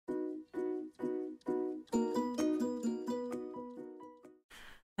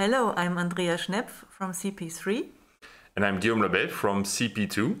Hello, I'm Andrea Schnepf from CP3. And I'm Guillaume Lobet from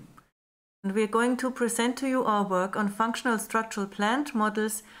CP2. And we're going to present to you our work on functional structural plant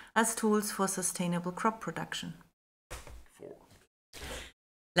models as tools for sustainable crop production.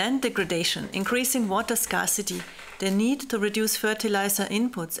 Land degradation, increasing water scarcity, the need to reduce fertilizer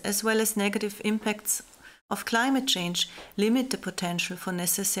inputs, as well as negative impacts of climate change limit the potential for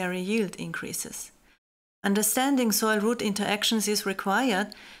necessary yield increases. Understanding soil-root interactions is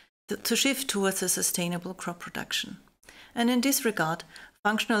required to shift towards a sustainable crop production. And in this regard,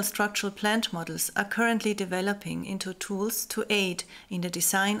 functional structural plant models are currently developing into tools to aid in the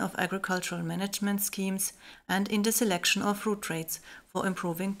design of agricultural management schemes and in the selection of root traits for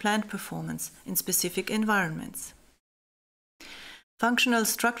improving plant performance in specific environments. Functional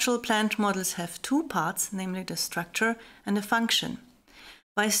structural plant models have two parts, namely the structure and the function.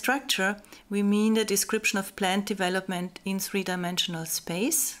 By structure, we mean the description of plant development in three-dimensional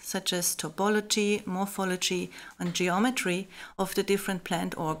space, such as topology, morphology, and geometry of the different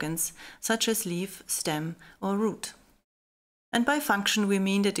plant organs, such as leaf, stem, or root. And by function, we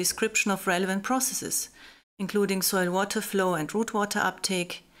mean the description of relevant processes, including soil water flow and root water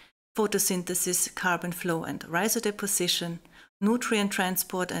uptake, photosynthesis, carbon flow and rhizodeposition, nutrient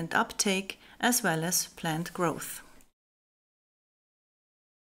transport and uptake, as well as plant growth.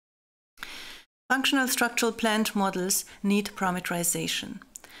 Functional structural plant models need parameterization.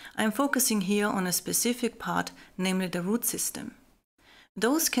 I am focusing here on a specific part, namely the root system.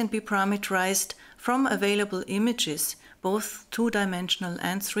 Those can be parameterized from available images, both two-dimensional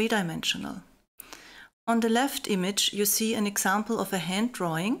and three-dimensional. On the left image, you see an example of a hand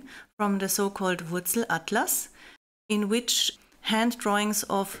drawing from the so-called Wurzel Atlas, in which hand drawings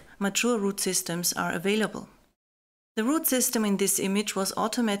of mature root systems are available. The root system in this image was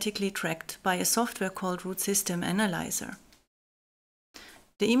automatically tracked by a software called Root System Analyzer.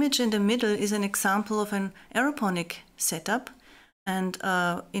 The image in the middle is an example of an aeroponic setup, and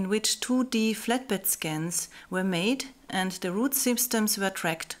in which 2D flatbed scans were made and the root systems were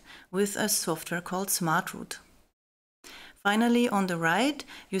tracked with a software called SmartRoot. Finally, on the right,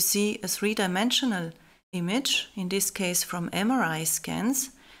 you see a three-dimensional image, in this case from MRI scans,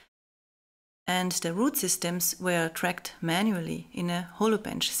 and the root systems were tracked manually in a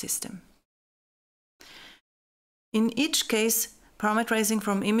holobench system. In each case, parameterizing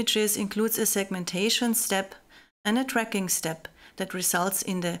from images includes a segmentation step and a tracking step that results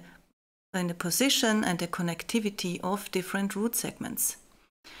in the position and the connectivity of different root segments.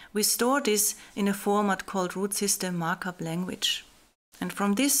 We store this in a format called root system markup language. And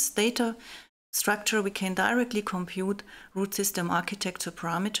from this data structure, we can directly compute root system architecture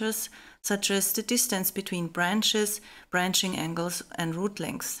parameters, such as the distance between branches, branching angles, and root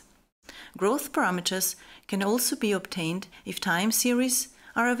lengths. Growth parameters can also be obtained if time series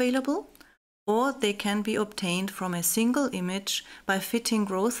are available, or they can be obtained from a single image by fitting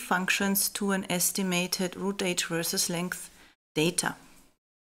growth functions to an estimated root age versus length data.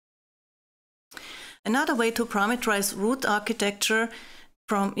 Another way to parameterize root architecture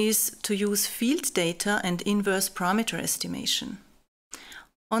is to use field data and inverse parameter estimation.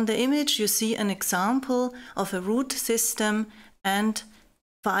 On the image, you see an example of a root system and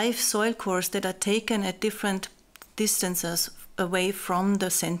 5 soil cores that are taken at different distances away from the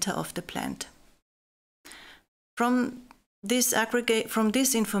center of the plant. From this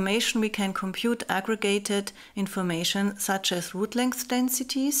information, we can compute aggregated information such as root length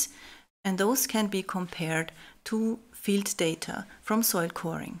densities, and those can be compared to field data from soil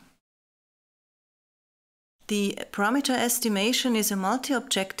coring. The parameter estimation is a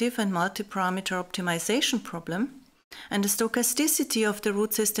multi-objective and multi-parameter optimization problem, and the stochasticity of the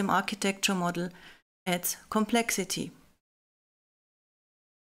root system architecture model adds complexity.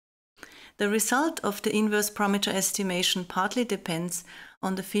 The result of the inverse parameter estimation partly depends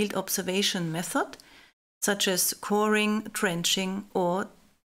on the field observation method, such as coring, trenching, or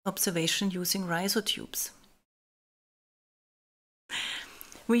observation using rhizotubes.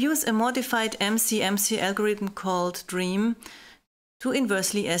 We use a modified MC algorithm called DREAM to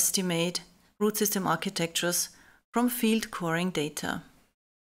inversely estimate root system architectures from field coring data.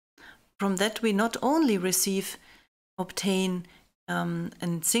 From that, we not only obtain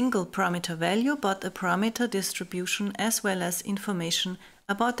a single parameter value, but a parameter distribution as well as information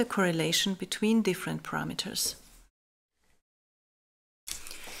about the correlation between different parameters.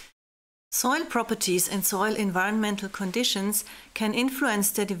 Soil properties and soil environmental conditions can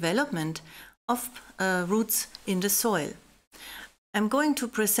influence the development of roots in the soil. I'm going to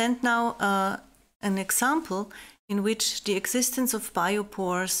present now an example in which the existence of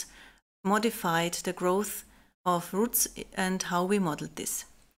biopores modified the growth of roots and how we modeled this.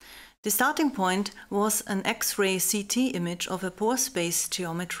 The starting point was an X-ray CT image of a pore space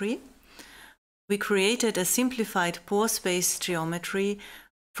geometry. We created a simplified pore space geometry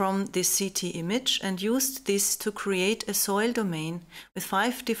from this CT image and used this to create a soil domain with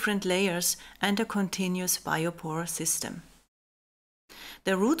 5 different layers and a continuous biopore system.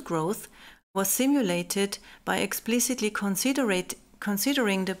 The root growth was simulated by explicitly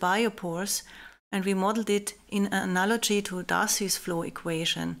considering the biopores, and we modeled it in analogy to Darcy's flow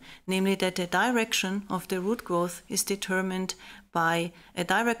equation, namely that the direction of the root growth is determined by a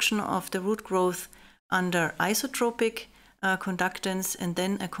direction of the root growth under isotropic conductance and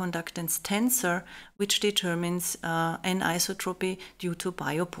then a conductance tensor, which determines anisotropy due to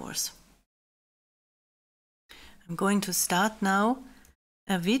biopores. I'm going to start now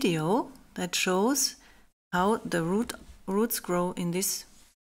a video that shows how the roots grow in this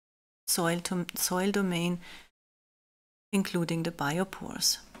soil domain, including the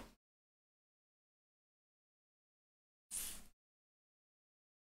biopores.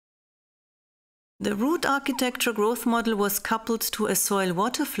 The root architecture growth model was coupled to a soil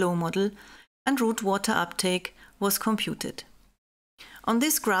water flow model, and root water uptake was computed. On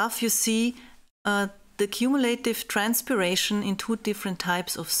this graph you see the cumulative transpiration in 2 different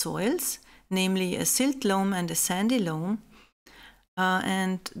types of soils, namely a silt loam and a sandy loam,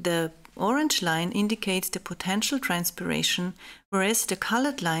 and the orange line indicates the potential transpiration, whereas the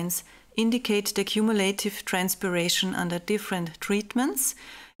colored lines indicate the cumulative transpiration under different treatments,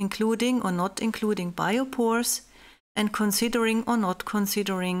 including or not including biopores, and considering or not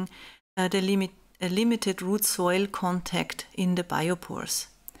considering the limited root soil contact in the biopores.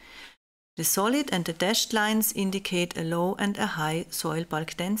 The solid and the dashed lines indicate a low and a high soil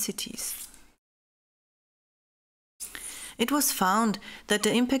bulk densities. It was found that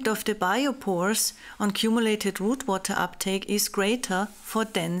the impact of the biopores on cumulated root water uptake is greater for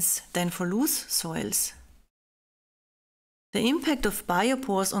dense than for loose soils. The impact of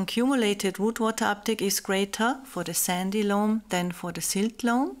biopores on cumulated root water uptake is greater for the sandy loam than for the silt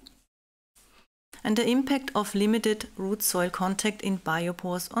loam. And the impact of limited root soil contact in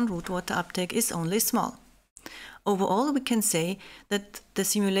biopores on root water uptake is only small. Overall, we can say that the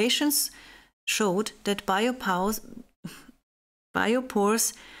simulations showed that biopores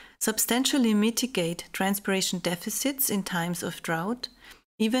substantially mitigate transpiration deficits in times of drought,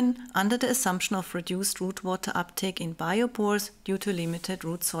 even under the assumption of reduced root water uptake in biopores due to limited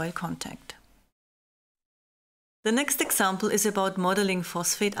root soil contact. The next example is about modeling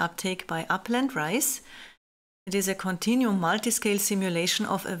phosphate uptake by upland rice. It is a continuum multiscale simulation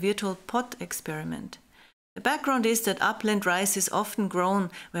of a virtual pot experiment. The background is that upland rice is often grown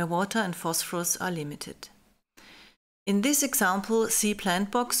where water and phosphorus are limited. In this example,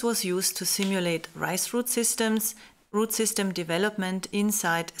 C-Plantbox was used to simulate rice root system development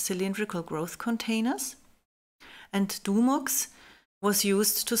inside cylindrical growth containers, and Dumox was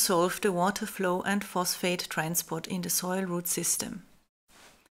used to solve the water flow and phosphate transport in the soil root system.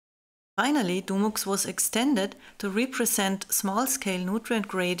 Finally, Dumox was extended to represent small-scale nutrient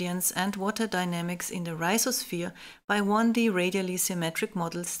gradients and water dynamics in the rhizosphere by 1D radially symmetric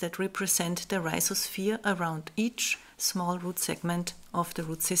models that represent the rhizosphere around each small root segment of the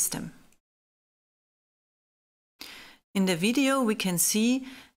root system. In the video, we can see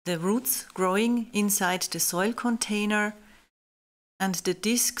the roots growing inside the soil container, and the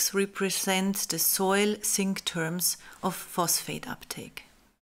discs represent the soil sink terms of phosphate uptake.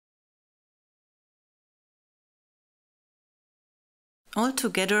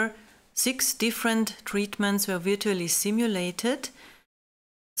 Altogether, 6 different treatments were virtually simulated,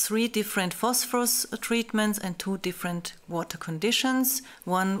 3 different phosphorus treatments and 2 different water conditions,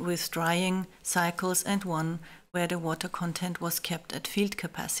 one with drying cycles and one where the water content was kept at field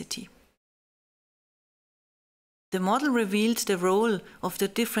capacity. The model revealed the role of the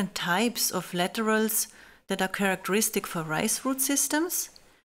different types of laterals that are characteristic for rice root systems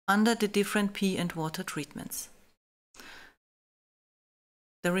under the different pea and water treatments.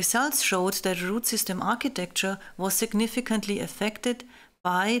 The results showed that root system architecture was significantly affected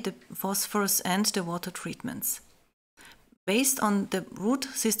by the phosphorus and the water treatments. Based on the root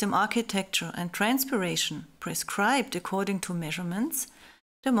system architecture and transpiration prescribed according to measurements,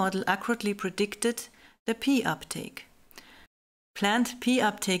 the model accurately predicted the pea uptake. Plant pea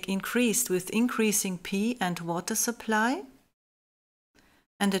uptake increased with increasing pea and water supply,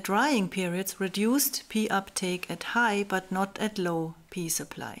 and the drying periods reduced pea uptake at high but not at low pea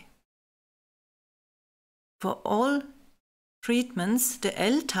supply. For all treatments, the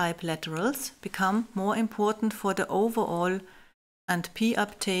L-type laterals become more important for the overall and pea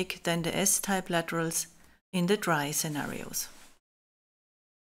uptake than the S-type laterals in the dry scenarios.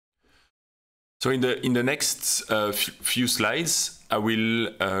 So in the next few slides, I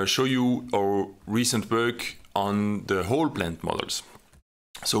will show you our recent work on the whole plant models.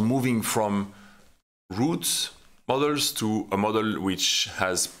 So moving from root models to a model which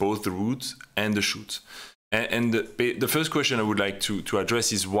has both the root and the shoot. And the first question I would like to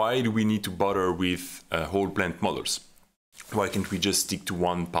address is, why do we need to bother with whole plant models? Why can't we just stick to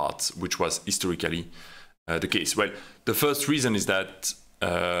one part, which was historically the case? Well, the first reason is that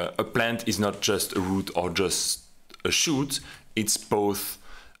a plant is not just a root or just a shoot, it's both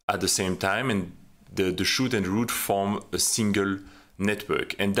at the same time, and the shoot and the root form a single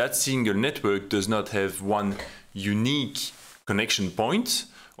network. And that single network does not have one unique connection point,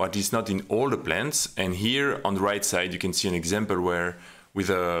 or at least not in all the plants. And here on the right side, you can see an example where with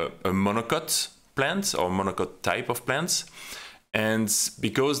a monocot plant or monocot type of plants. And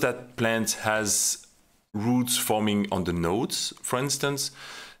because that plant has roots forming on the nodes, for instance,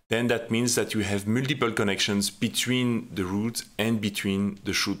 then that means that you have multiple connections between the root and between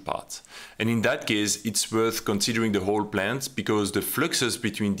the shoot part. And in that case, it's worth considering the whole plant, because the fluxes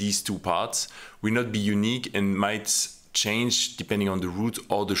between these two parts will not be unique and might change depending on the root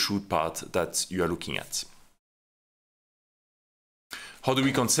or the shoot part that you are looking at. How do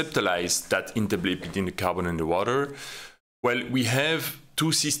we conceptualize that interplay between the carbon and the water? Well, we have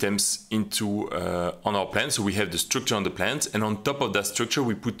two systems on our plant. So we have the structure on the plant, and on top of that structure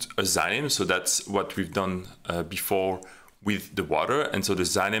we put a xylem. So that's what we've done before with the water. And so the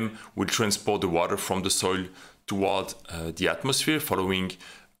xylem will transport the water from the soil toward the atmosphere, following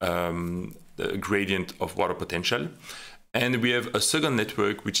the gradient of water potential. And we have a second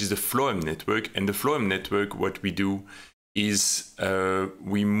network, which is the phloem network. And the phloem network, what we do is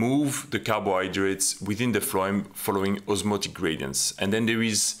we move the carbohydrates within the phloem following osmotic gradients. And then there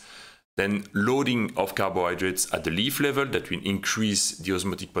is loading of carbohydrates at the leaf level that will increase the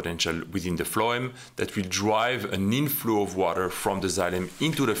osmotic potential within the phloem, that will drive an inflow of water from the xylem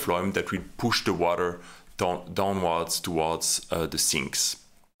into the phloem that will push the water downwards towards the sinks.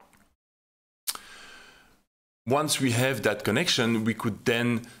 Once we have that connection, we could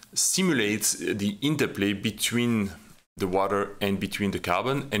then simulate the interplay between the water and between the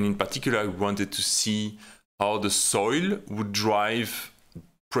carbon. And in particular, we wanted to see how the soil would drive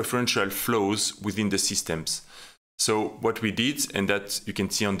preferential flows within the systems. So what we did, and that you can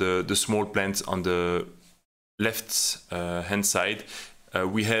see on the small plants on the left hand side,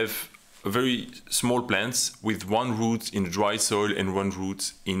 we have a very small plants with one root in dry soil and one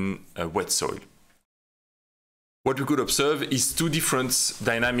root in wet soil. What we could observe is two different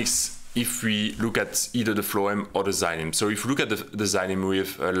dynamics if we look at either the phloem or the xylem. So if we look at the xylem, we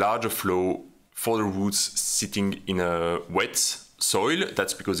have a larger flow for the roots sitting in a wet soil.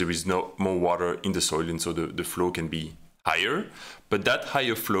 That's because there is no more water in the soil, and so the flow can be higher. But that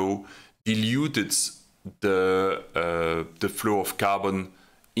higher flow diluted the flow of carbon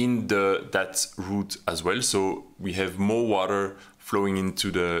in that root as well. So we have more water flowing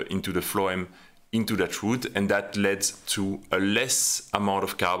into the phloem, into that root, and that led to a less amount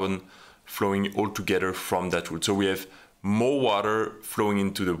of carbon flowing altogether from that root. So we have more water flowing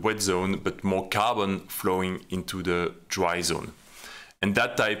into the wet zone, but more carbon flowing into the dry zone. And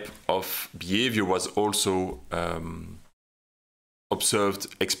that type of behavior was also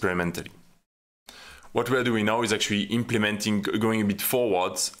observed experimentally. What we're doing now is actually going a bit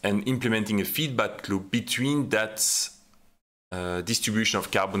forwards and implementing a feedback loop between that distribution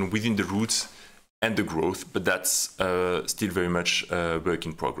of carbon within the roots and the growth, but that's still very much work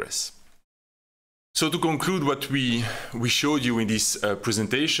in progress. So to conclude, what we showed you in this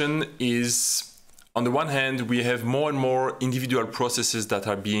presentation is, on the one hand, we have more and more individual processes that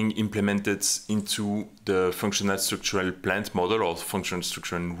are being implemented into the functional structural plant model or functional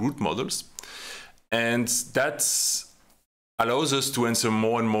structural root models. And that allows us to answer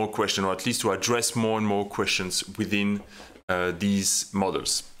more and more questions, or at least to address more and more questions within these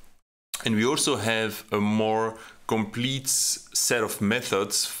models. And we also have a more complete set of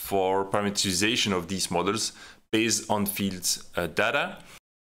methods for parameterization of these models based on field data.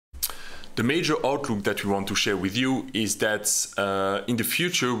 The major outlook that we want to share with you is that in the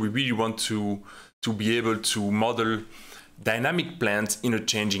future, we really want to be able to model dynamic plants in a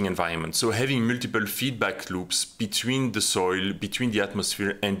changing environment. So having multiple feedback loops between the soil, between the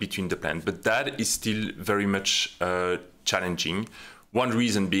atmosphere, and between the plant. But that is still very much challenging. One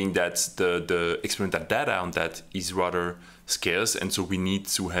reason being that the experimental data on that is rather scarce, and so we need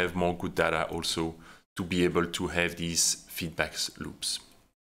to have more good data also to be able to have these feedback loops.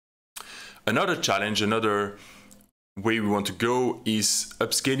 Another challenge, another way we want to go is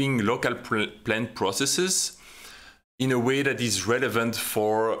upscaling local plant processes in a way that is relevant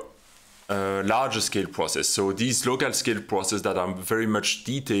for larger scale process. So these local scale processes that are very much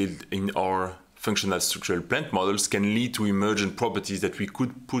detailed in our functional structural plant models can lead to emergent properties that we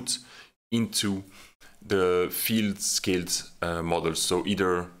could put into the field scaled models. So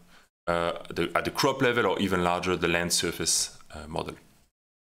either at the crop level or even larger, the land surface model.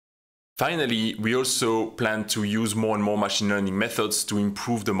 Finally, we also plan to use more and more machine learning methods to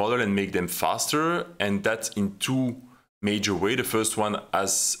improve the model and make them faster, and that's in two major ways. The first one,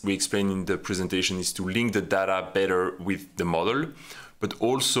 as we explained in the presentation, is to link the data better with the model, but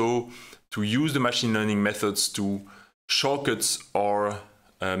also to use the machine learning methods to shortcut our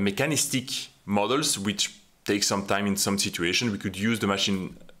mechanistic models, which take some time in some situations. We could use the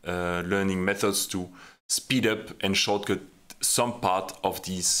machine learning methods to speed up and shortcut some part of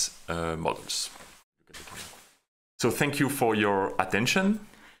these models. So thank you for your attention.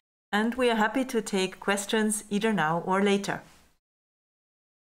 And we are happy to take questions either now or later.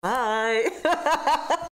 Bye!